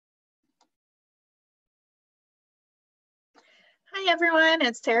Hi everyone,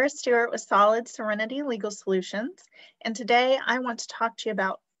 it's Sarah Stewart with Solid Serenity Legal Solutions, and today I want to talk to you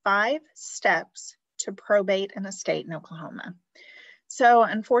about 5 steps to probate an estate in Oklahoma. So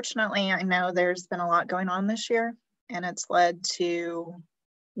unfortunately, I know there's been a lot going on this year, and it's led to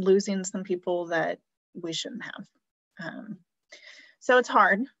losing some people that we shouldn't have. So it's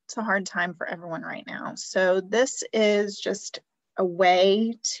hard. It's a hard time for everyone right now. So this is just a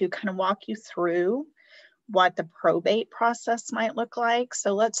way to kind of walk you through what the probate process might look like.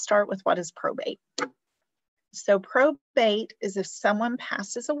 So let's start with what is probate. So probate is if someone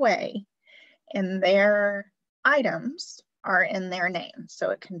passes away and their items are in their name.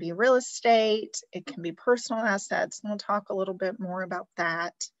 So it can be real estate, it can be personal assets, and we'll talk a little bit more about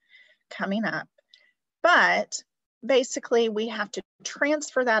that coming up. But basically, we have to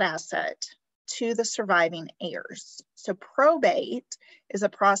transfer that asset to the surviving heirs. So probate is a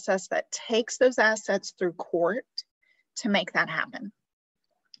process that takes those assets through court to make that happen.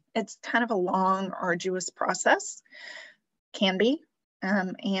 It's kind of a long, arduous process, can be,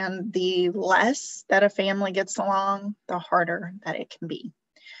 and the less that a family gets along, the harder that it can be.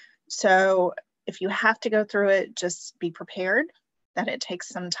 So if you have to go through it, just be prepared that it takes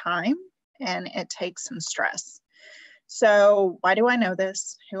some time and it takes some stress. So why do I know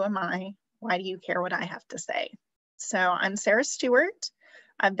this? Who am I? Why do you care what I have to say? So I'm Sarah Stewart.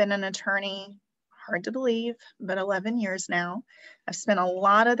 I've been an attorney, hard to believe, but 11 years now. I've spent a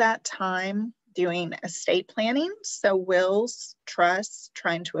lot of that time doing estate planning, so wills, trusts,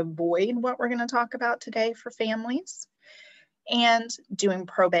 trying to avoid what we're going to talk about today for families, and doing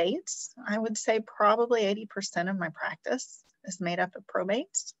probates. I would say probably 80% of my practice is made up of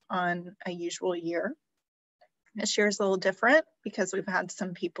probates on a usual year. This year is a little different because we've had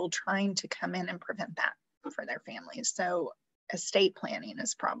some people trying to come in and prevent that for their families. So estate planning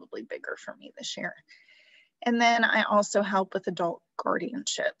is probably bigger for me this year. And then I also help with adult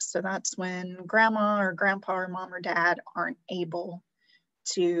guardianship. So that's when grandma or grandpa or mom or dad aren't able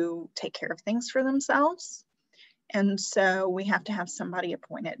to take care of things for themselves. And so we have to have somebody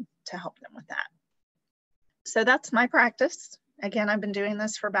appointed to help them with that. So that's my practice. Again, I've been doing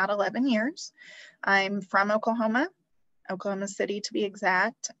this for about 11 years. I'm from Oklahoma City to be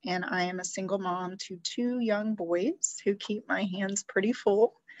exact, and I am a single mom to 2 young boys who keep my hands pretty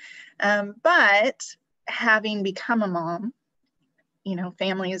full. But having become a mom,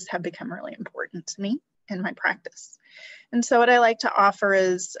 families have become really important to me in my practice. And so what I like to offer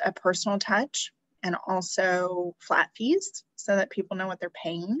is a personal touch and also flat fees so that people know what they're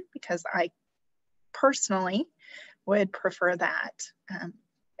paying, because I personally would prefer that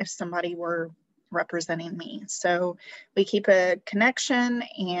if somebody were representing me. So we keep a connection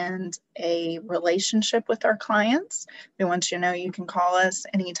and a relationship with our clients. We want you to know you can call us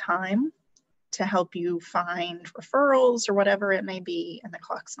anytime to help you find referrals or whatever it may be, and the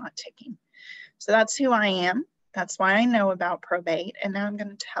clock's not ticking. So that's who I am. That's why I know about probate. And now I'm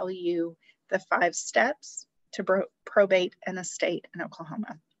going to tell you the 5 steps to probate an estate in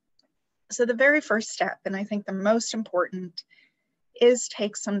Oklahoma. So the very first step, and I think the most important, is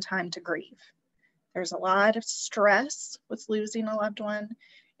take some time to grieve. There's a lot of stress with losing a loved one,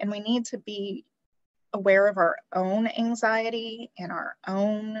 and we need to be aware of our own anxiety and our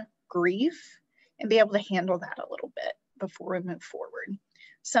own grief and be able to handle that a little bit before we move forward.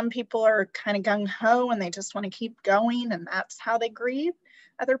 Some people are kind of gung-ho and they just want to keep going, and that's how they grieve.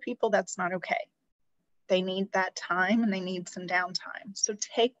 Other people, that's not okay. They need that time and they need some downtime. So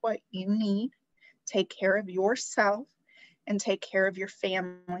take what you need, take care of yourself, and take care of your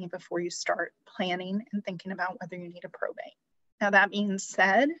family before you start planning and thinking about whether you need a probate. Now, that being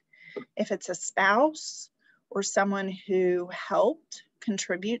said, if it's a spouse or someone who helped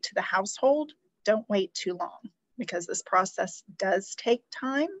contribute to the household, don't wait too long, because this process does take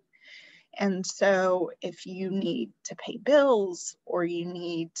time. And so if you need to pay bills or you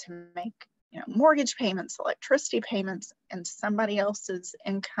need to make mortgage payments, electricity payments, and somebody else's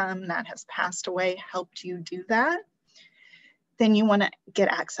income that has passed away helped you do that, then you want to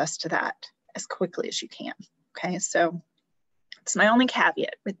get access to that as quickly as you can. Okay, so it's my only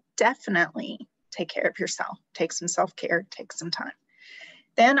caveat, but definitely take care of yourself. Take some self-care, take some time.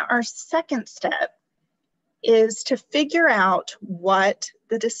 Then our second step is to figure out what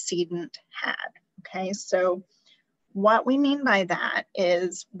the decedent had. Okay, so what we mean by that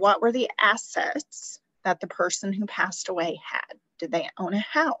is, what were the assets that the person who passed away had? Did they own a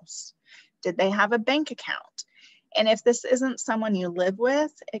house? Did they have a bank account? And if this isn't someone you live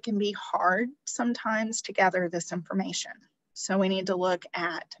with, it can be hard sometimes to gather this information. So we need to look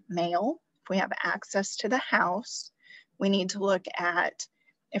at mail. If we have access to the house, we need to look at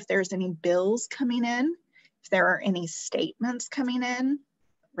if there's any bills coming in. if there are any statements coming in,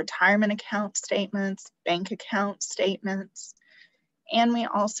 retirement account statements, bank account statements, and we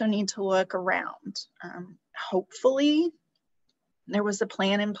also need to look around. Hopefully there was a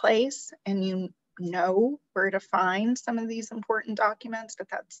plan in place and you know where to find some of these important documents, but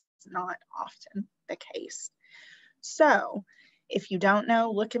that's not often the case. So if you don't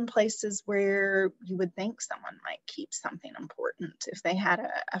know, look in places where you would think someone might keep something important. If they had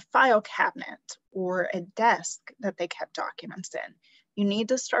a file cabinet or a desk that they kept documents in, you need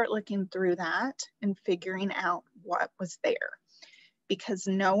to start looking through that and figuring out what was there, because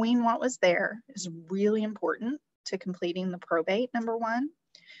knowing what was there is really important to completing the probate, number one,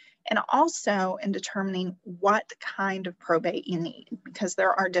 and also in determining what kind of probate you need, because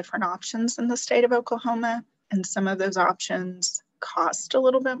there are different options in the state of Oklahoma, and some of those options cost a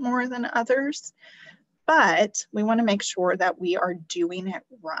little bit more than others, but we want to make sure that we are doing it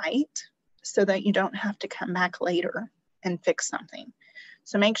right so that you don't have to come back later and fix something.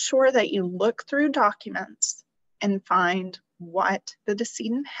 So make sure that you look through documents and find what the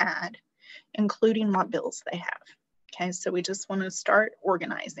decedent had, including what bills they have. Okay, so we just want to start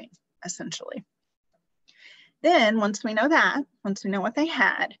organizing, essentially. Then once we know that, once we know what they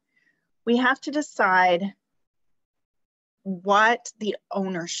had, we have to decide what the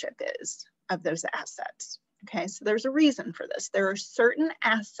ownership is of those assets. Okay, so there's a reason for this. There are certain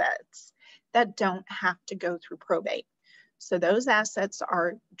assets that don't have to go through probate. So those assets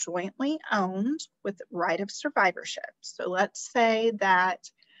are jointly owned with right of survivorship. So let's say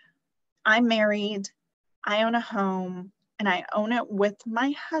that I'm married, I own a home, and I own it with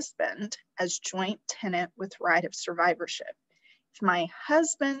my husband as joint tenant with right of survivorship. If my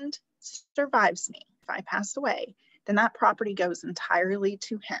husband survives me, if I pass away, then that property goes entirely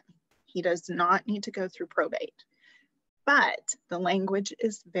to him. He does not need to go through probate. But the language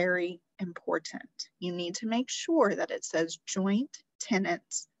is very important. You need to make sure that it says joint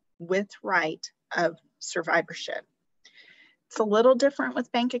tenants with right of survivorship. It's a little different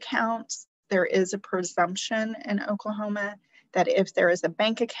with bank accounts. There is a presumption in Oklahoma that if there is a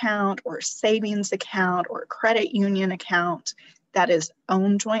bank account or a savings account or a credit union account that is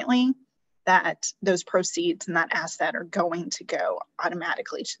owned jointly, that those proceeds and that asset are going to go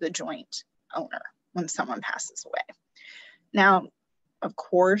automatically to the joint owner when someone passes away. Now, of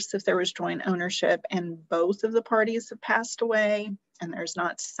course, if there was joint ownership and both of the parties have passed away and there's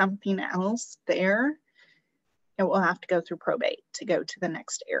not something else there, it will have to go through probate to go to the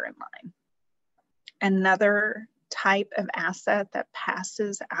next heir in line. Another type of asset that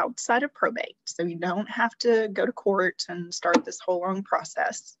passes outside of probate, so you don't have to go to court and start this whole long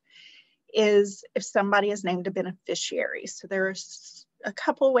process, is if somebody is named a beneficiary. So there's a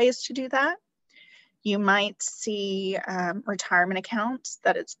couple ways to do that. You might see retirement accounts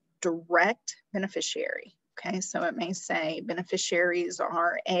that it's direct beneficiary. Okay, so it may say beneficiaries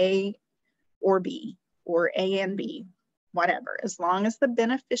are A or B or A and B, whatever. As long as the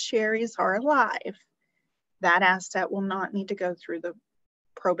beneficiaries are alive, that asset will not need to go through the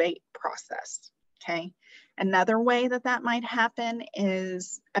probate process. Okay. Another way that that might happen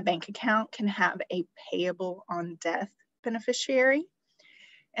is a bank account can have a payable on death beneficiary.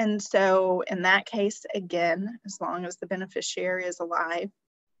 And so in that case, again, as long as the beneficiary is alive,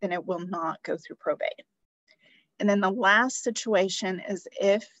 then it will not go through probate. And then the last situation is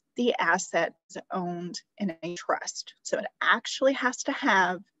if the asset is owned in a trust. So it actually has to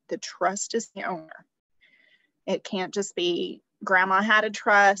have the trust as the owner. It can't just be grandma had a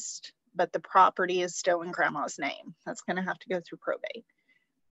trust, but the property is still in grandma's name. That's going to have to go through probate.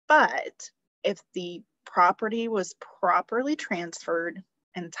 But if the property was properly transferred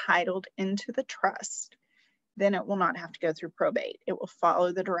and titled into the trust, then it will not have to go through probate. It will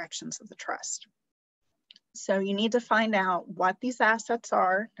follow the directions of the trust. So you need to find out what these assets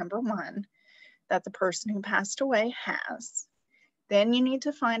are, number one, that the person who passed away has. Then you need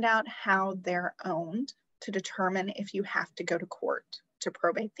to find out how they're owned to determine if you have to go to court to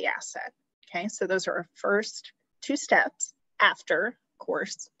probate the asset. Okay, so those are our first two steps after, of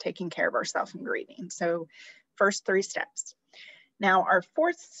course, taking care of ourselves and grieving. So first three steps. Now our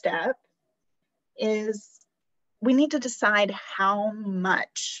fourth step is we need to decide how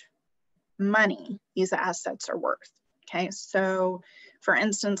much money these assets are worth. Okay, so for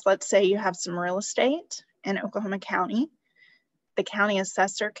instance, let's say you have some real estate in Oklahoma County. The county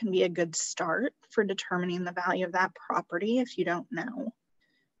assessor can be a good start for determining the value of that property if you don't know.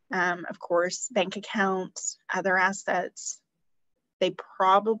 Of course, bank accounts, other assets, they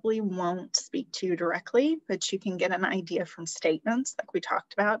probably won't speak to you directly, but you can get an idea from statements like we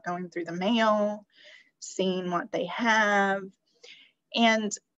talked about, going through the mail, seeing what they have.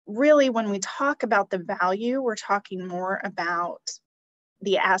 And really, when we talk about the value, we're talking more about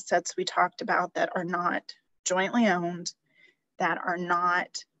the assets we talked about that are not jointly owned, that are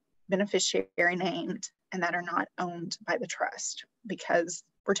not beneficiary named, and that are not owned by the trust, because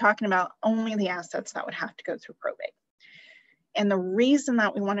we're talking about only the assets that would have to go through probate. And the reason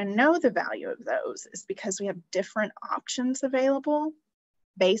that we want to know the value of those is because we have different options available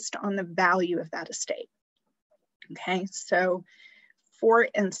based on the value of that estate. Okay, so for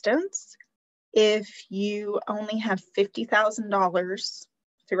instance, if you only have $50,000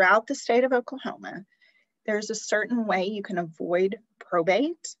 throughout the state of Oklahoma, there's a certain way you can avoid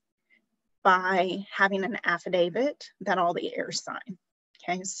probate by having an affidavit that all the heirs sign.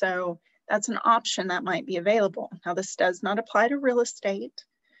 Okay, so that's an option that might be available. Now, this does not apply to real estate.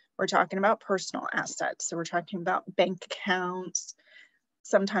 We're talking about personal assets. So we're talking about bank accounts,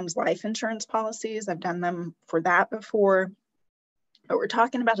 sometimes life insurance policies. I've done them for that before. But we're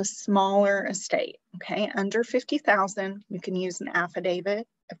talking about a smaller estate, okay? Under $50,000, you can use an affidavit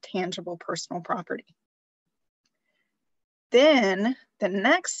of tangible personal property. Then the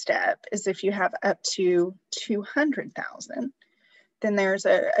next step is if you have up to $200,000, then there's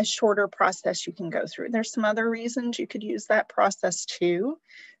a shorter process you can go through. There's some other reasons you could use that process too.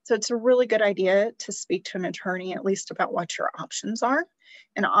 So it's a really good idea to speak to an attorney at least about what your options are.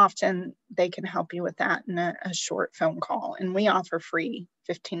 And often they can help you with that in a short phone call. And we offer free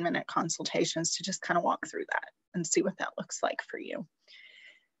 15-minute consultations to just kind of walk through that and see what that looks like for you.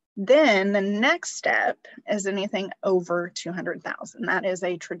 Then the next step is anything over $200,000. That is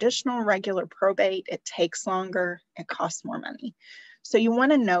a traditional regular probate. It takes longer, it costs more money. So you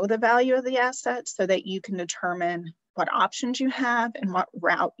want to know the value of the asset so that you can determine what options you have and what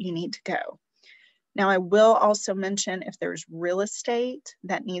route you need to go. Now, I will also mention if there's real estate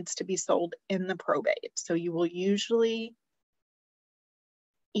that needs to be sold in the probate. So you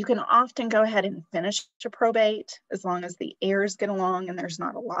can often go ahead and finish a probate as long as the heirs get along and there's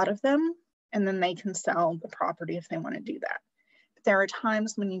not a lot of them, and then they can sell the property if they want to do that. But there are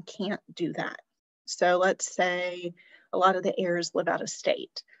times when you can't do that. So let's say a lot of the heirs live out of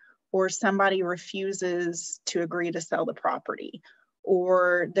state, or somebody refuses to agree to sell the property,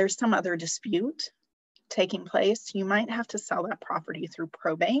 or there's some other dispute taking place. You might have to sell that property through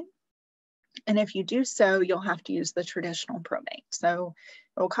probate. And if you do so, you'll have to use the traditional probate. So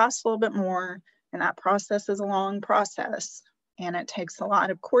it will cost a little bit more, and that process is a long process, and it takes a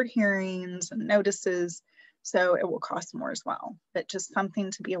lot of court hearings and notices, so it will cost more as well. But just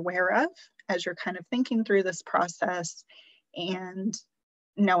something to be aware of as you're kind of thinking through this process and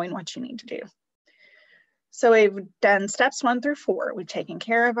knowing what you need to do. So we've done steps 1 through 4. We've taken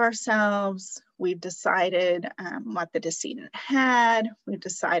care of ourselves. We've decided what the decedent had. We've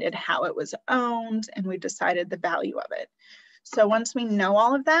decided how it was owned, and we've decided the value of it. So once we know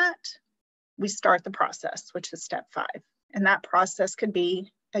all of that, we start the process, which is step 5. And that process could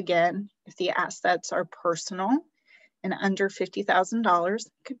be, again, if the assets are personal and under $50,000,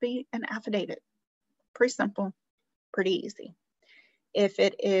 it could be an affidavit. Pretty simple, pretty easy. If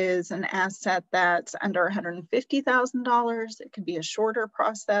it is an asset that's under $150,000, it could be a shorter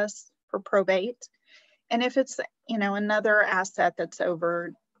process for probate. And if it's, another asset that's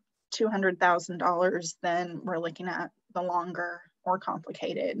over $200,000, then we're looking at the longer, more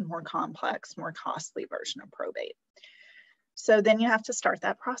complicated, more complex, more costly version of probate. So then you have to start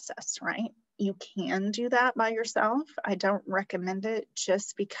that process, right? You can do that by yourself. I don't recommend it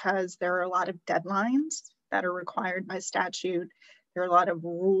just because there are a lot of deadlines that are required by statute. There are a lot of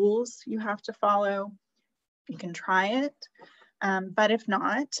rules you have to follow. You can try it, but if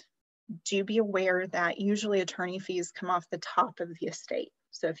not, do be aware that usually attorney fees come off the top of the estate.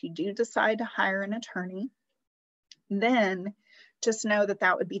 So if you do decide to hire an attorney, then just know that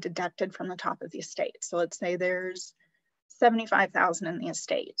that would be deducted from the top of the estate. So let's say there's $75,000 in the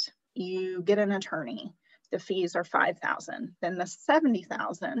estate. You get an attorney, the fees are $5,000. Then the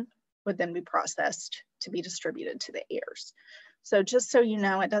 $70,000 would then be processed to be distributed to the heirs. So just so you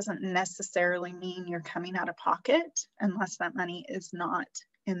know, it doesn't necessarily mean you're coming out of pocket unless that money is not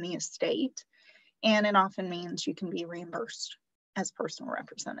in the estate. And it often means you can be reimbursed as personal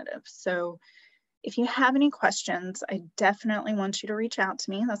representative. So if you have any questions, I definitely want you to reach out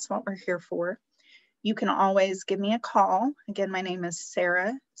to me. That's what we're here for. You can always give me a call. Again, my name is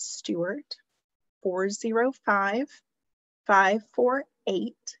Sarah Stewart,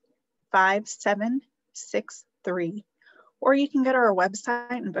 405-548-5763. Or you can go to our website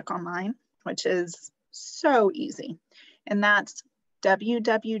and book online, which is so easy. And that's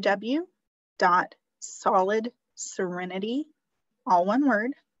www.solidserenity, all one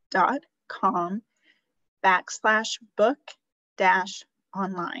word, .com/book-probate.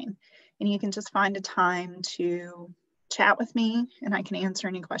 online. And you can just find a time to chat with me and I can answer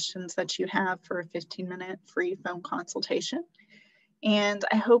any questions that you have for a 15-minute free phone consultation. And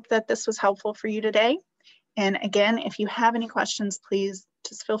I hope that this was helpful for you today. And again, if you have any questions, please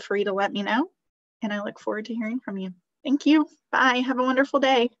just feel free to let me know. And I look forward to hearing from you. Thank you. Bye. Have a wonderful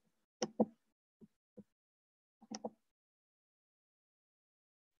day.